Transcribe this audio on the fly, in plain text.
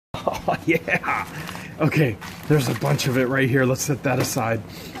Oh, yeah. Okay, there's a bunch of it right here. Let's set that aside.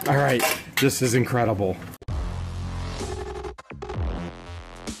 All right, this is incredible.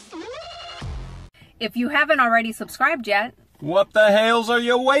 If you haven't already subscribed yet, what the Hales are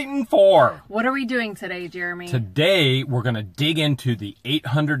you waiting for? What are we doing today, Jeremy? Today, we're going to dig into the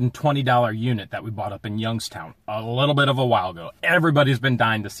 $820 unit that we bought up in Youngstown a little bit of a while ago. Everybody's been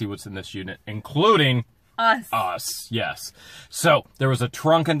dying to see what's in this unit, including us, yes. So, there was a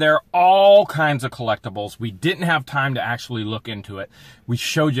trunk in there, all kinds of collectibles. We didn't have time to actually look into it. We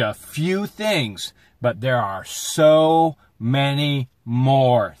showed you a few things, but there are so many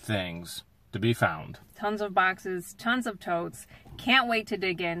more things to be found. Tons of boxes, tons of totes. Can't wait to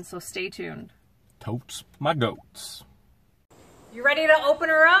dig in, so stay tuned. Totes my goats. You ready to open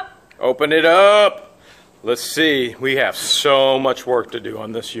her up? Open it up. Let's see. We have so much work to do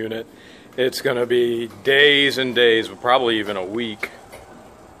on this unit. It's going to be days and days, probably even a week.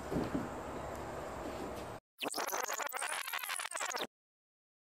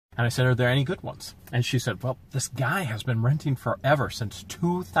 And I said, are there any good ones? And she said, well, this guy has been renting forever, since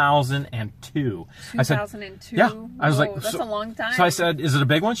 2002. 2002? Yeah. I was like, that's a long time. So I said, is it a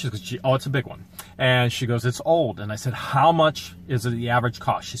big one? She goes, oh, it's a big one. And she goes, it's old. And I said, how much is it the average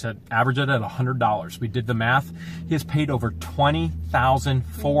cost? She said, average it at $100. We did the math. He has paid over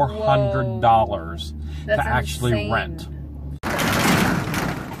 $20,400 to actually rent.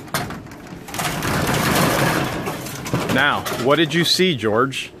 Now, what did you see,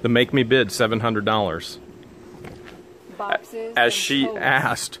 George? The make me bid $700. Boxes as she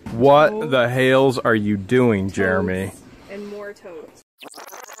asked, what the Hales are you doing, Jeremy? And more totes.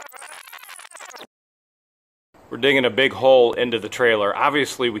 We're digging a big hole into the trailer.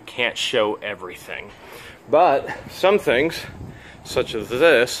 Obviously, we can't show everything, but some things, such as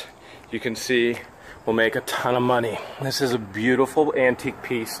this, you can see will make a ton of money. This is a beautiful antique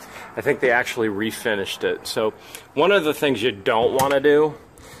piece. I think they actually refinished it. So one of the things you don't want to do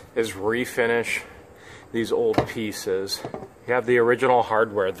is refinish these old pieces. You have the original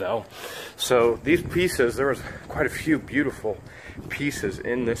hardware though. So these pieces, there was quite a few beautiful pieces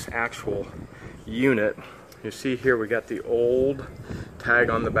in this actual unit. You see here we got the old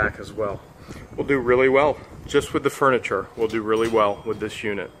tag on the back as well. We'll do really well. Just with the furniture, we'll do really well with this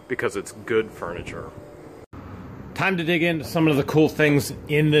unit because it's good furniture. Time to dig into some of the cool things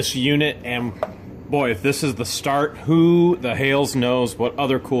in this unit, and boy, if this is the start, who the Hales knows what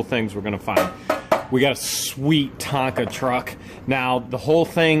other cool things we're gonna find. We got a sweet Tonka truck. Now, the whole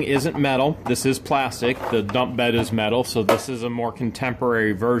thing isn't metal. This is plastic. The dump bed is metal, so this is a more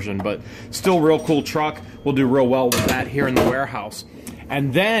contemporary version, but still real cool truck. We'll do real well with that here in the warehouse.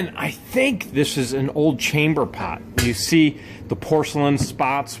 And then I think this is an old chamber pot. You see the porcelain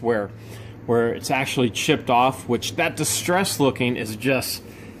spots where it's actually chipped off, which that distressed looking is just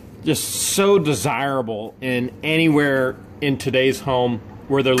so desirable in anywhere in today's home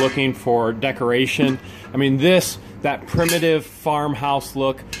where they're looking for decoration. I mean, that primitive farmhouse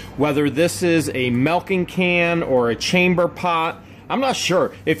look, whether this is a milking can or a chamber pot, I'm not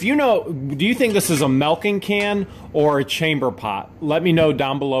sure. If you know, do you think this is a milking can or a chamber pot? Let me know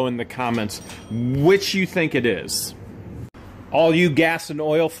down below in the comments which you think it is. All you gas and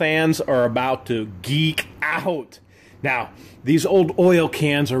oil fans are about to geek out. Now, these old oil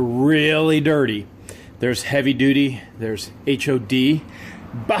cans are really dirty. There's heavy duty, there's HOD,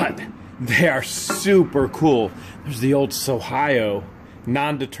 but they are super cool. There's the old Sohio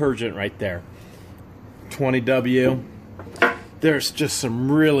non-detergent right there. 20W. There's just some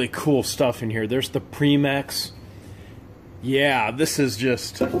really cool stuff in here. There's the Premex. Yeah, this is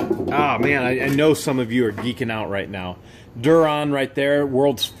just, oh man, I know some of you are geeking out right now. Duron right there,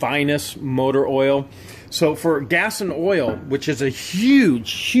 world's finest motor oil. So for gas and oil, which is a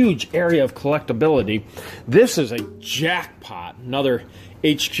huge area of collectability, this is a jackpot. Another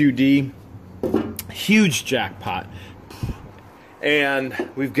HQD, huge jackpot.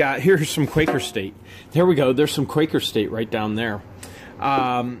 And we've got, here's some Quaker State. There we go, there's some Quaker State right down there.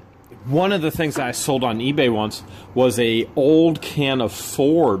 One of the things that I sold on eBay once was a old can of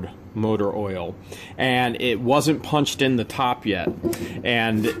Ford motor oil, and it wasn't punched in the top yet,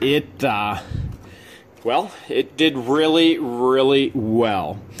 and it well, it did really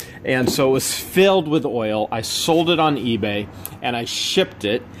well, and so it was filled with oil. I sold it on eBay and I shipped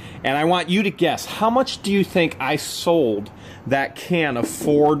it, and I want you to guess, how much do you think I sold that can of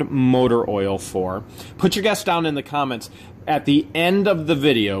Ford motor oil for? Put your guess down in the comments. At the end of the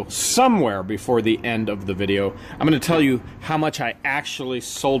video, somewhere before the end of the video, I'm going to tell you how much I actually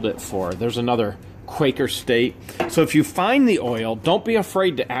sold it for. There's another Quaker State. So if you find the oil, don't be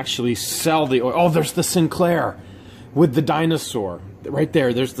afraid to actually sell the oil. Oh, there's the Sinclair with the dinosaur. Right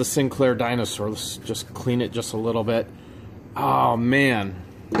there, there's the Sinclair dinosaur. Let's just clean it just a little bit. Oh man,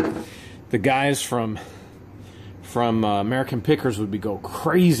 the guys from American Pickers would be go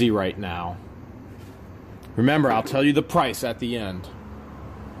crazy right now. Remember, I'll tell you the price at the end.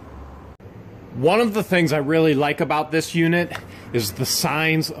 One of the things I really like about this unit is the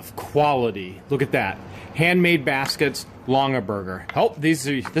signs of quality. Look at that. Handmade baskets, Longaberger. Oh, this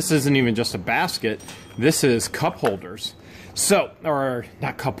isn't even just a basket. This is cup holders. So, or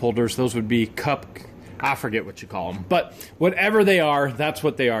not cup holders, those would be cup, I forget what you call them. But whatever they are, that's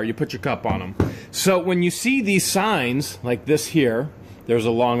what they are. You put your cup on them. So when you see these signs, like this here, there's a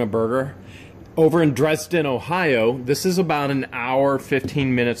Longaberger. Over in Dresden, Ohio, this is about an hour,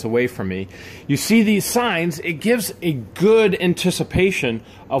 15 minutes away from me. You see these signs, it gives a good anticipation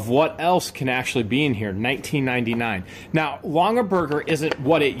of what else can actually be in here. $19.99. Now, Longaberger isn't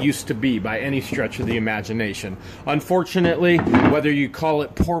what it used to be by any stretch of the imagination. Unfortunately, whether you call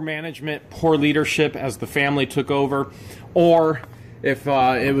it poor management, poor leadership as the family took over, or if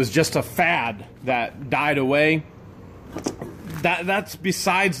it was just a fad that died away, that's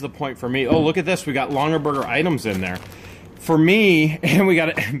besides the point for me. Oh, look at this. We got Longaberger items in there. For me, and we got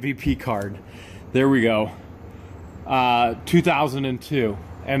an MVP card. There we go. 2002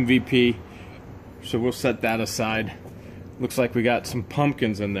 MVP. So we'll set that aside. Looks like we got some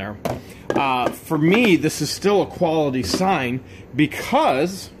pumpkins in there. For me, this is still a quality sign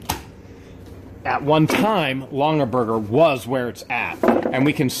because at one time, Longaberger was where it's at. And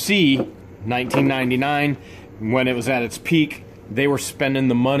we can see 1999, when it was at its peak, they were spending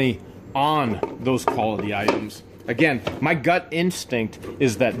the money on those quality items. Again, my gut instinct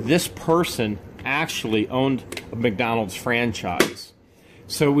is that this person actually owned a McDonald's franchise.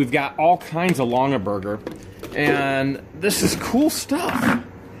 So we've got all kinds of Longaberger, and this is cool stuff.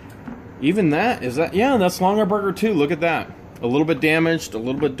 Even that, is that, yeah, that's Longaberger too. Look at that. A little bit damaged, a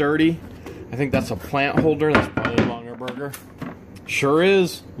little bit dirty. I think that's a plant holder. That's probably Longaberger. Sure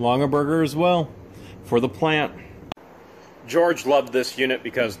is Longaberger as well for the plant. George loved this unit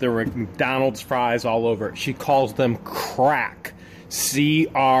because there were McDonald's fries all over it. She calls them crack. C-R-A-C-K.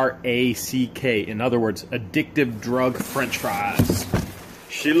 In other words, addictive drug French fries.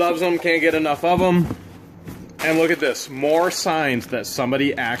 She loves them, can't get enough of them. And look at this. More signs that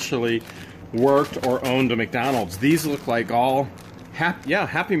somebody actually worked or owned a McDonald's. These look like all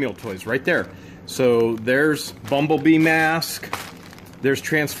Happy Meal toys right there. So there's Bumblebee mask. There's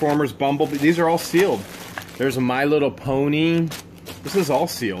Transformers Bumblebee. These are all sealed. There's a My Little Pony. This is all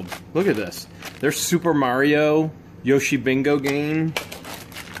sealed. Look at this. There's Super Mario, Yoshi Bingo game.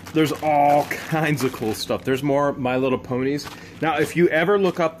 There's all kinds of cool stuff. There's more My Little Ponies. Now, if you ever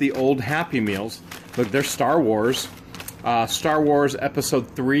look up the old Happy Meals, look, there's Star Wars. Star Wars Episode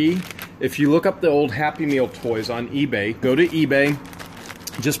 3. If you look up the old Happy Meal toys on eBay, go to eBay,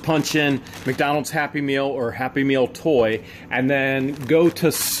 just punch in McDonald's Happy Meal or Happy Meal toy, and then go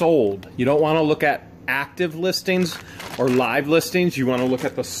to sold. You don't want to look at active listings or live listings. You want to look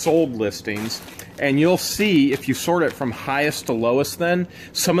at the sold listings, and you'll see, if you sort it from highest to lowest, then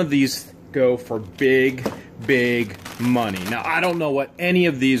some of these go for big money. Now, I don't know what any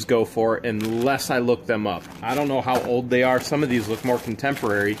of these go for unless I look them up. I don't know how old they are. Some of these look more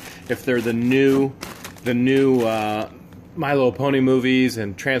contemporary if they're the new My Little Pony movies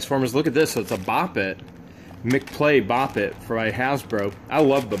and Transformers. Look at this. So it's a Bop It. McPlay Bop It by Hasbro. I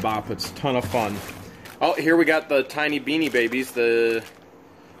love the Bop. It's a ton of fun. Oh, here we got the Tiny Beanie Babies.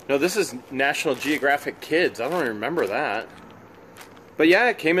 No, this is National Geographic Kids. I don't even remember that. But yeah,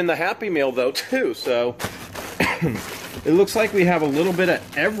 it came in the Happy Meal though too. So it looks like we have a little bit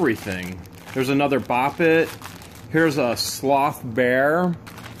of everything. There's another Bop It. Here's a Sloth Bear.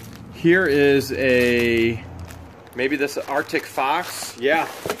 Here is maybe this Arctic Fox. Yeah.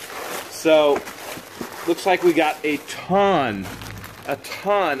 So looks like we got a ton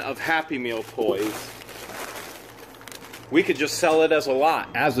of Happy Meal toys. We could just sell it as a lot,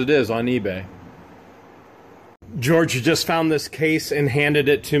 as it is on eBay. George just found this case and handed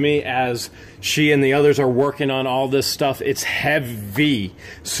it to me as she and the others are working on all this stuff. It's heavy.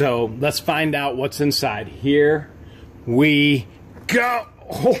 So let's find out what's inside. Here we go.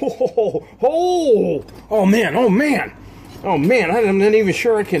 Oh man, I'm not even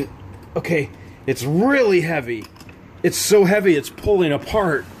sure I can. Okay, it's really heavy. It's so heavy it's pulling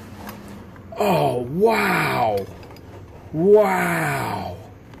apart. Oh, wow. Wow.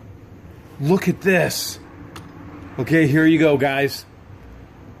 Look at this. Okay, here you go, guys.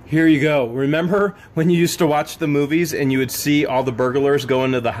 Here you go. Remember when you used to watch the movies and you would see all the burglars go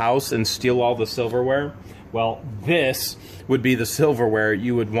into the house and steal all the silverware? Well, this would be the silverware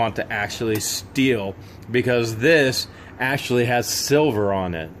you would want to actually steal, because this actually has silver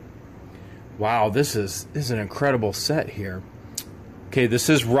on it. Wow, this is an incredible set here. Okay, this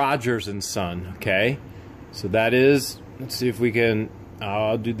is Rogers and Son, okay? So that is, let's see if we can,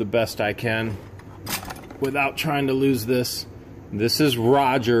 I'll do the best I can without trying to lose this. This is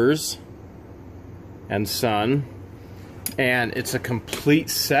Rogers and Son, and it's a complete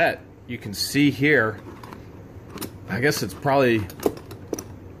set. You can see here, I guess it's probably,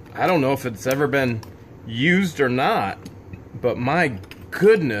 I don't know if it's ever been used or not, but my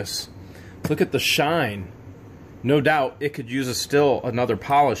goodness, look at the shine. No doubt it could use still another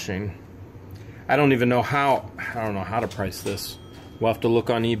polishing. I don't even know how, I don't know how to price this. We'll have to look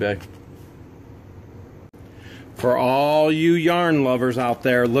on eBay. For all you yarn lovers out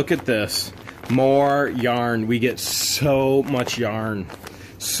there, look at this. More yarn. We get so much yarn.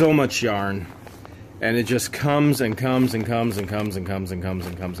 So much yarn. And it just comes and comes and comes and comes and comes and comes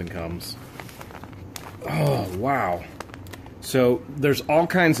and comes and comes. Oh, wow. So there's all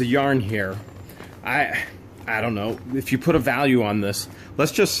kinds of yarn here. I don't know. If you put a value on this,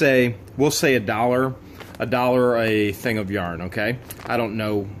 let's just say, we'll say $1 a thing of yarn, okay? I don't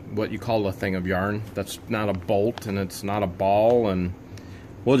know what you call a thing of yarn. That's not a bolt and it's not a ball, and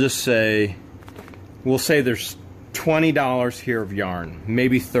we'll just say, we'll say there's $20 here of yarn,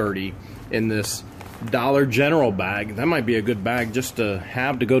 maybe 30 in this Dollar General bag. That might be a good bag just to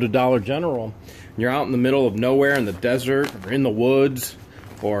have to go to Dollar General. You're out in the middle of nowhere in the desert or in the woods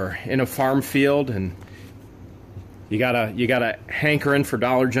or in a farm field, and you gotta hanker in for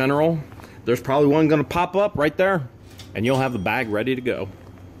Dollar General. There's probably one gonna pop up right there, and you'll have the bag ready to go.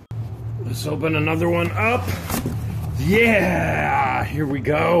 Let's open another one up. Yeah, here we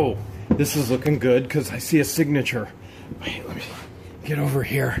go. This is looking good because I see a signature. Wait, let me get over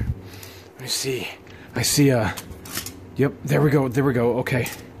here. Let me see. I see a, yep, there we go, there we go. Okay,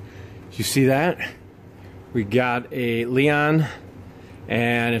 you see that? We got a Leon,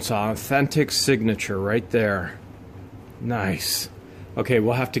 and it's an authentic signature right there. Nice. Okay,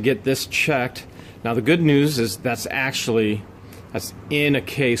 we'll have to get this checked. Now the good news is that's in a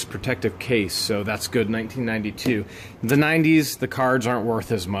case, protective case, so that's good. 1992. The 90s, the cards aren't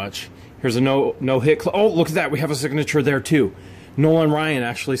worth as much. Here's a no hit club. Oh, look at that. We have a signature there too. Nolan Ryan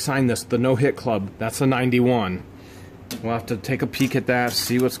actually signed this, the no hit club. That's a 91. We'll have to take a peek at that,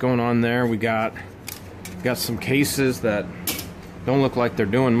 see what's going on there. We got some cases that don't look like they're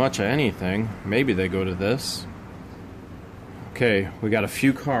doing much of anything. Maybe they go to this. Okay, we got a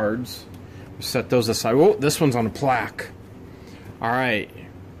few cards. We set those aside. Oh, this one's on a plaque. All right,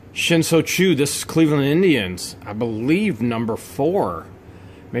 Shinso Chu. This is Cleveland Indians, I believe, number 4.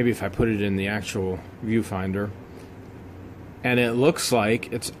 Maybe if I put it in the actual viewfinder. And it looks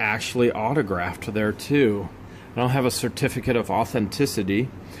like it's actually autographed there too. I don't have a certificate of authenticity,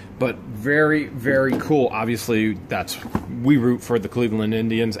 but very, very cool. Obviously, we root for the Cleveland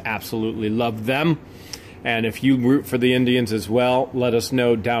Indians. Absolutely love them. And if you root for the Indians as well, let us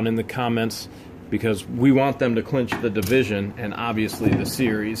know down in the comments, because we want them to clinch the division and obviously the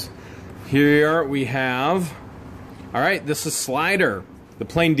series. Here we have, all right, this is Slider. The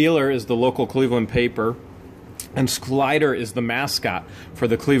Plain Dealer is the local Cleveland paper, and Slider is the mascot for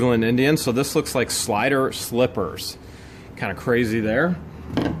the Cleveland Indians. So this looks like Slider slippers. Kind of crazy there.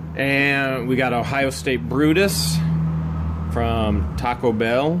 And we got Ohio State Brutus from Taco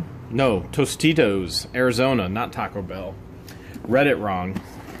Bell. No, Tostitos, Arizona, not Taco Bell. Read it wrong.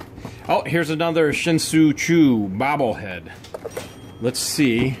 Oh, here's another Shinsu Chu bobblehead. Let's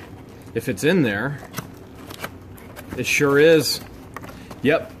see if it's in there. It sure is.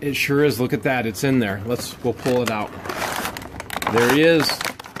 Yep, it sure is. Look at that. It's in there. We'll pull it out. There he is.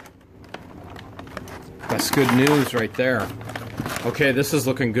 That's good news right there. Okay, this is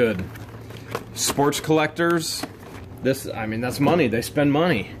looking good. Sports collectors. I mean, that's money. They spend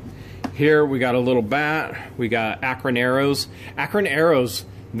money. Here we got a little bat. We got Akron Arrows. Akron Arrows,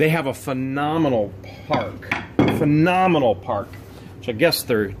 they have a phenomenal park. Phenomenal park. Which I guess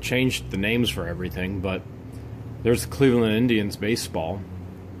they're changed the names for everything, but there's the Cleveland Indians baseball.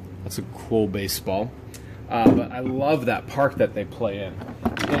 That's a cool baseball. But I love that park that they play in.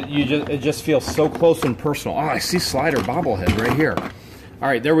 It just feels so close and personal. Oh, I see Slider bobblehead right here. All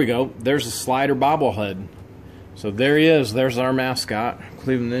right, there we go. There's a Slider bobblehead. So there he is. There's our mascot,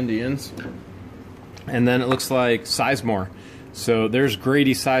 Cleveland Indians. And then it looks like Sizemore. So there's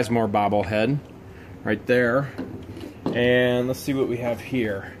Grady Sizemore bobblehead right there. And let's see what we have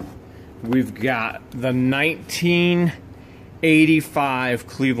here. We've got the 1985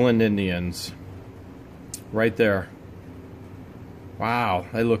 Cleveland Indians right there. Wow,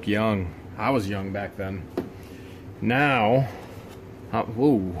 they look young. I was young back then. Now,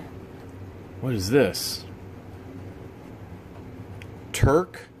 whoa, what is this?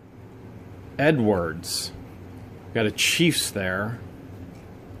 Turk Edwards. Got a Chiefs there.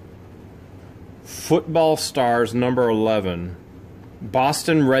 Football Stars number 11.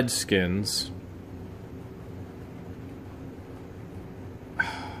 Boston Redskins.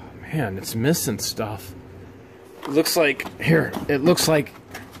 Man, it's missing stuff. It looks like, here, it looks like,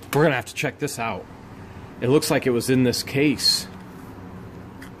 we're gonna have to check this out. It looks like it was in this case.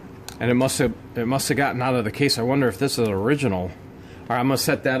 And it must have gotten out of the case. I wonder if this is original. All right, I'm gonna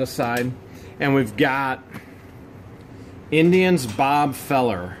set that aside. And we've got Indians Bob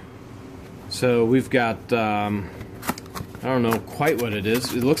Feller. So we've got, I don't know quite what it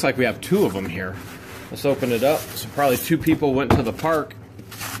is. It looks like we have 2 of them here. Let's open it up. So probably 2 people went to the park.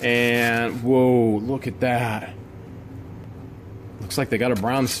 And, whoa, look at that. Looks like they got a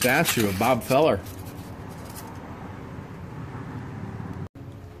bronze statue of Bob Feller.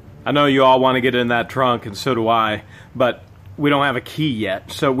 I know you all want to get in that trunk, and so do I, but we don't have a key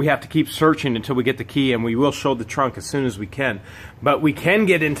yet, so we have to keep searching until we get the key, and we will show the trunk as soon as we can. But we can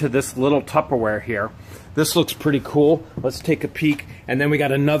get into this little Tupperware here. This looks pretty cool. Let's take a peek, and then we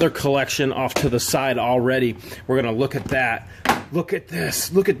got another collection off to the side already. We're going to look at that. Look at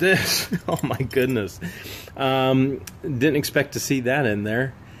this. Look at this. Oh, my goodness. Didn't expect to see that in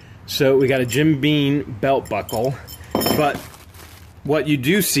there. So we got a Jim Beam belt buckle, but what you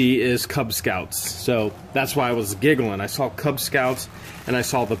do see is Cub Scouts. So that's why I was giggling. I saw Cub Scouts and I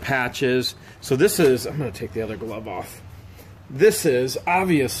saw the patches. So this is, I'm going to take the other glove off. This is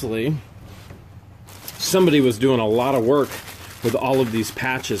obviously, somebody was doing a lot of work with all of these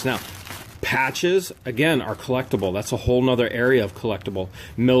patches. Now, patches, again, are collectible. That's a whole nother area of collectible.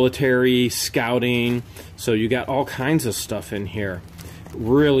 Military, scouting. So you got all kinds of stuff in here.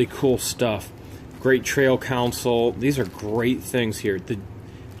 Really cool stuff. Great Trail Council. These are great things here. The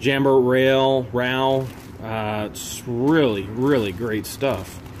Jamber RAL. It's really, really great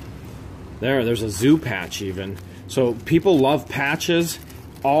stuff. There's a zoo patch even. So people love patches.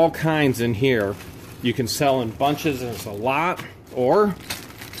 All kinds in here. You can sell in bunches and it's a lot, or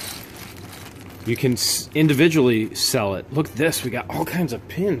you can individually sell it. Look at this. We got all kinds of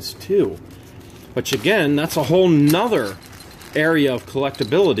pins too. Which again, that's a whole nother area of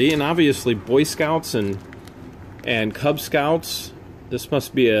collectability, and obviously Boy Scouts and Cub Scouts. This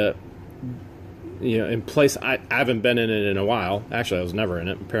must be a, you know, in place. I haven't been in it in a while. Actually, I was never in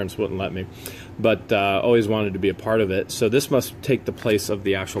it. My parents wouldn't let me, but always wanted to be a part of it. So this must take the place of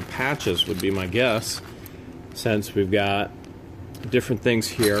the actual patches, would be my guess, since we've got different things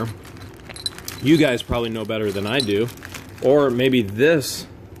here. You guys probably know better than I do, or maybe this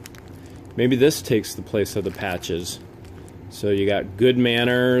takes the place of the patches. So you got good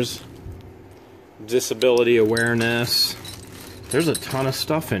manners, disability awareness. There's a ton of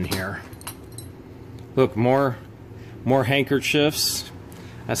stuff in here. Look, more handkerchiefs.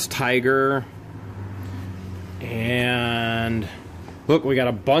 That's Tiger. And look, we got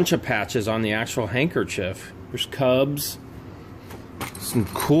a bunch of patches on the actual handkerchief. There's Cubs. Some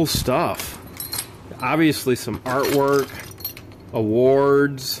cool stuff. Obviously some artwork,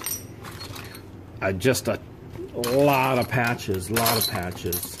 awards. Just a lot of patches, Look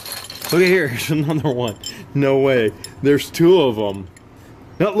at here, here's another one. No way. There's 2 of them.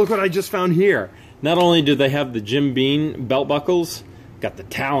 Now, look what I just found here. Not only do they have the Jim Beam belt buckles, got the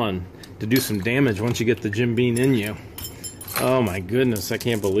Talon to do some damage once you get the Jim Beam in you. Oh my goodness, I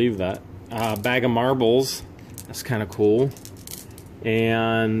can't believe that. Bag of marbles. That's kind of cool.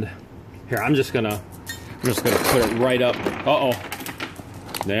 And here, I'm just gonna put it right up.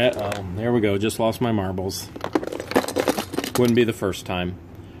 There we go. Just lost my marbles. Wouldn't be the first time.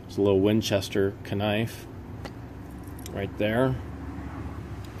 There's a little Winchester knife right there.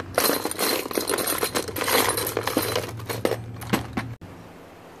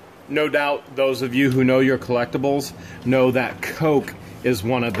 No doubt those of you who know your collectibles know that Coke is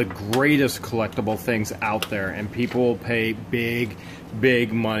one of the greatest collectible things out there, and people will pay big,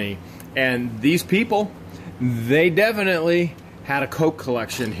 big money. And these people, they definitely had a Coke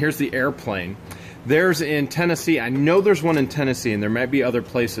collection. Here's the airplane. There's in Tennessee, I know there's one in Tennessee, and there might be other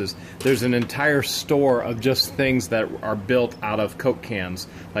places. There's an entire store of just things that are built out of Coke cans.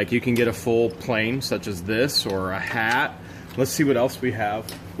 Like you can get a full plane, such as this, or a hat. Let's see what else we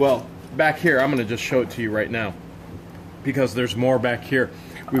have. Well, back here, I'm going to just show it to you right now, because there's more back here.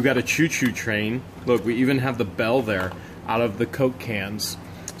 We've got a choo-choo train. Look, we even have the bell there out of the Coke cans.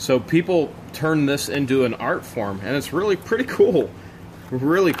 So people turn this into an art form, and it's really pretty cool.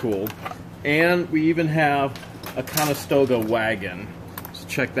 Really cool. And we even have a Conestoga wagon. So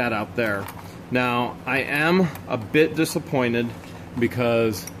check that out there. Now, I am a bit disappointed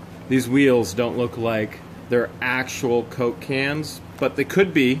because these wheels don't look like they're actual Coke cans. but they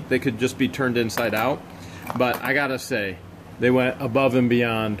could just be turned inside out. But I gotta say, they went above and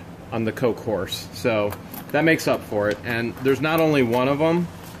beyond on the Coke horse, so that makes up for it. And there's not only one of them,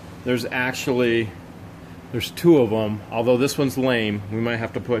 there's two of them, although this one's lame. We might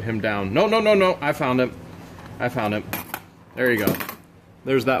have to put him down. No, I found him. There you go.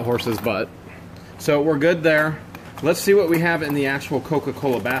 There's that horse's butt. So we're good there. Let's see what we have in the actual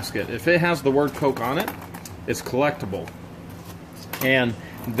Coca-Cola basket. If it has the word Coke on it, it's collectible. And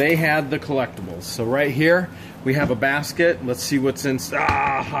they had the collectibles. So right here, we have a basket. Let's see what's inside.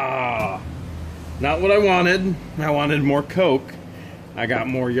 Ah! Not what I wanted. I wanted more Coke. I got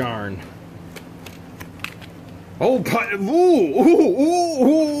more yarn. Oh,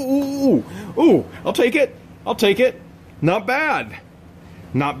 ooh, I'll take it. Not bad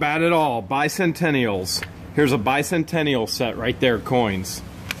at all. Bicentennials. Here's a bicentennial set right there, coins.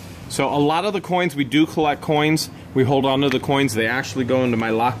 So a lot of the coins, we do collect coins. We hold on to the coins. They actually go into my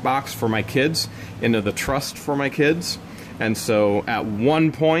lockbox for my kids, into the trust for my kids. And so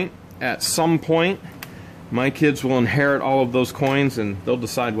at some point, my kids will inherit all of those coins and they'll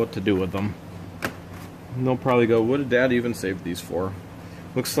decide what to do with them. And they'll probably go, what did Dad even save these for?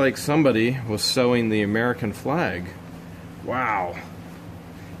 Looks like somebody was sewing the American flag. Wow.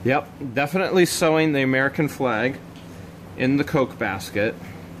 Yep, definitely sewing the American flag in the Coke basket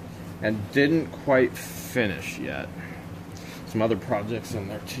and didn't quite finish yet. Some other projects in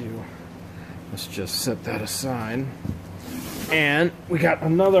there too. Let's just set that aside. And we got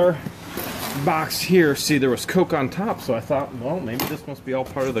another box here. See, there was Coke on top, so I thought, well, maybe this must be all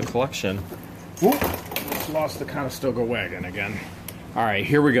part of the collection. Whoop, lost the Conestoga wagon again. All right,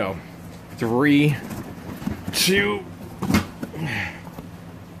 here we go. 3, 2.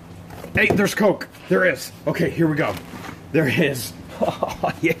 Hey, there's Coke. There is. Okay, here we go. There is.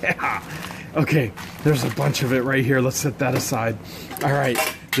 Oh, yeah. Okay, there's a bunch of it right here. Let's set that aside. All right,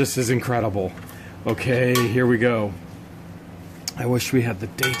 this is incredible. Okay, here we go. I wish we had the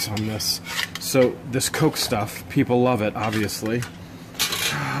dates on this. So, this Coke stuff, people love it, obviously.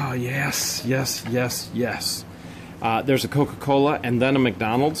 Oh, yes. There's a Coca-Cola and then a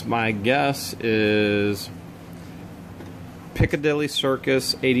McDonald's. My guess is Piccadilly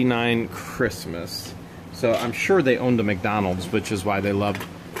Circus 89 Christmas. So I'm sure they owned a McDonald's, which is why they loved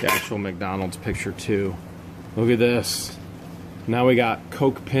the actual McDonald's picture too. Look at this. Now we got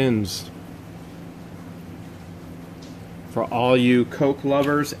Coke pins for all you Coke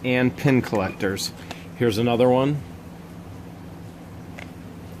lovers and pin collectors. Here's another one.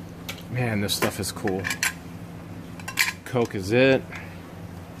 Man, this stuff is cool. Coke is it.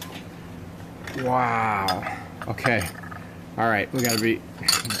 Wow. Okay. All right, we gotta be,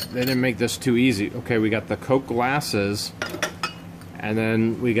 they didn't make this too easy. Okay, we got the Coke glasses, and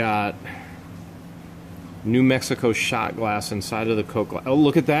then we got New Mexico shot glass inside of the Coke glass. Oh,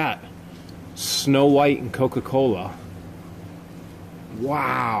 look at that. Snow White and Coca-Cola.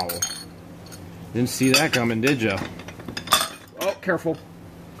 Wow. Didn't see that coming, did ya? Oh, careful.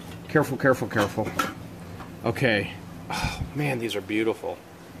 Careful. Okay. Oh, man, these are beautiful.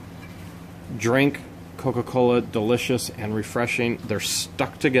 Drink Coca-Cola, delicious and refreshing. They're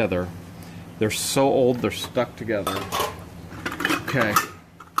stuck together. They're so old, they're stuck together. Okay.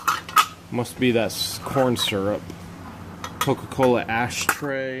 Must be that corn syrup. Coca-Cola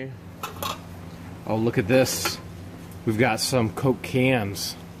ashtray. Oh, look at this. We've got some Coke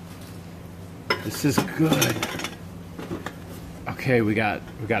cans. This is good. Okay, we got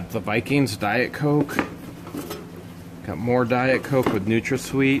the Vikings Diet Coke. Got more Diet Coke with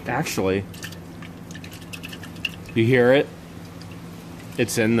NutraSweet. Actually, you hear it?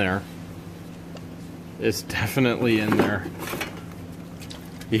 It's in there. It's definitely in there.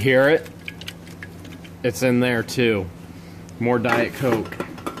 You hear it? It's in there too. More Diet Coke.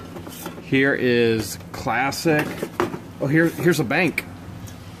 Here is classic. Oh, here's a bank.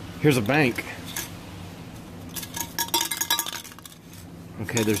 Here's a bank.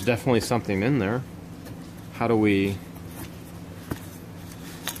 Okay, there's definitely something in there. How do we...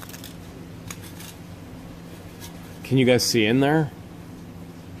 Can you guys see in there?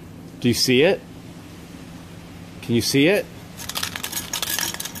 Do you see it? Can you see it?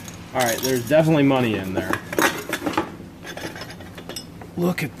 Alright, there's definitely money in there.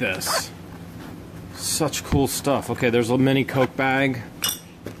 Look at this. Such cool stuff. Okay, there's a mini Coke bag.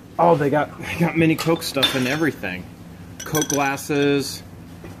 Oh, they got mini Coke stuff and everything. Coke glasses.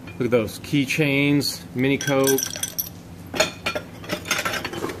 Look at those keychains, mini Coke.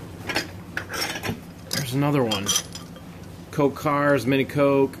 There's another one. Coke cars, mini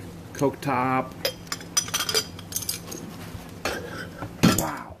Coke, Coke top.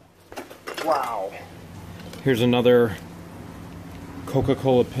 Wow. Wow. Here's another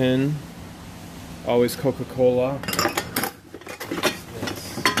Coca-Cola pin. Always Coca-Cola.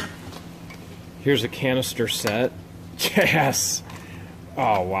 Here's a canister set. Yes!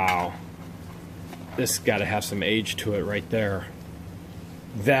 Oh, wow. This got to have some age to it right there.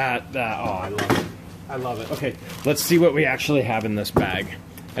 Oh, I love it. I love it. Okay, let's see what we actually have in this bag.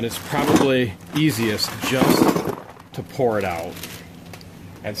 And it's probably easiest just to pour it out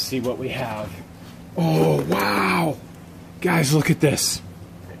and see what we have. Oh, wow! Guys, look at this.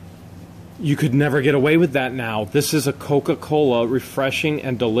 You could never get away with that now. This is a Coca-Cola, refreshing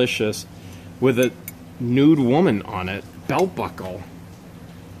and delicious, with a nude woman on it. Belt buckle.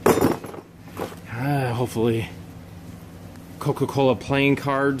 Hopefully. Coca-Cola playing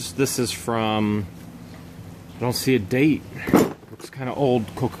cards. This is from... I don't see a date. Looks kind of old.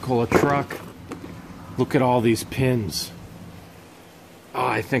 Coca-Cola truck. Look at all these pins. Oh,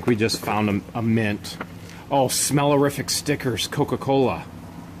 I think we just found a mint. Oh, smellerific stickers. Coca-Cola.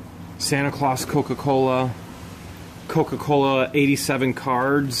 Santa Claus Coca-Cola. Coca-Cola 87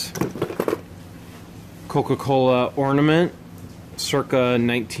 cards. Coca-Cola ornament. Circa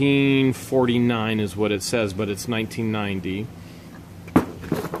 1949 is what it says, but it's 1990.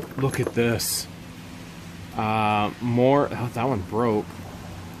 Look at this. More. Oh, that one broke.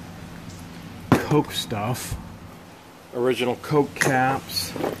 Coke stuff. Original Coke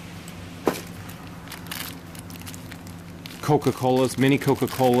caps. Coca-Colas, mini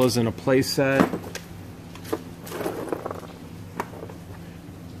Coca-Colas in a playset.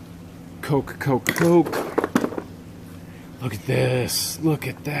 Coke, Coke, Coke. Look at this. Look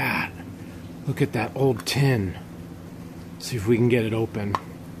at that. Look at that old tin. See if we can get it open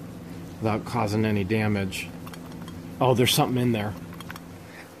without causing any damage. Oh, there's something in there.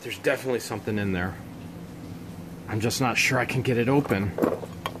 There's definitely something in there. I'm just not sure I can get it open.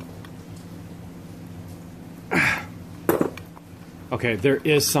 Okay, there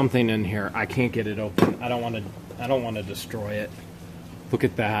is something in here. I can't get it open. I don't want to destroy it. Look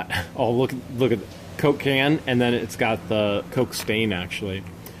at that. Oh, look at the Coke can, and then it's got the Coke stain actually,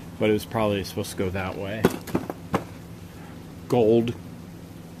 but it was probably supposed to go that way. Gold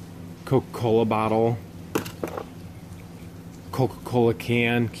Coca-Cola bottle, Coca-Cola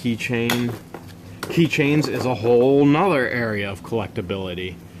can, keychain. Keychains is a whole nother area of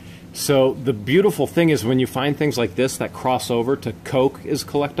collectability. So the beautiful thing is when you find things like this that cross over to Coke is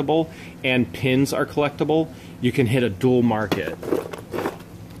collectible and pins are collectible, you can hit a dual market.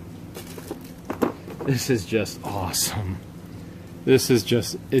 This is just awesome. This is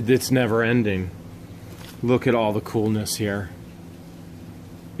just, it's never ending. Look at all the coolness here.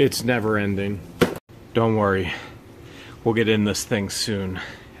 It's never ending. Don't worry. We'll get in this thing soon.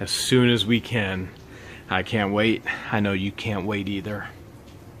 As soon as we can. I can't wait. I know you can't wait either.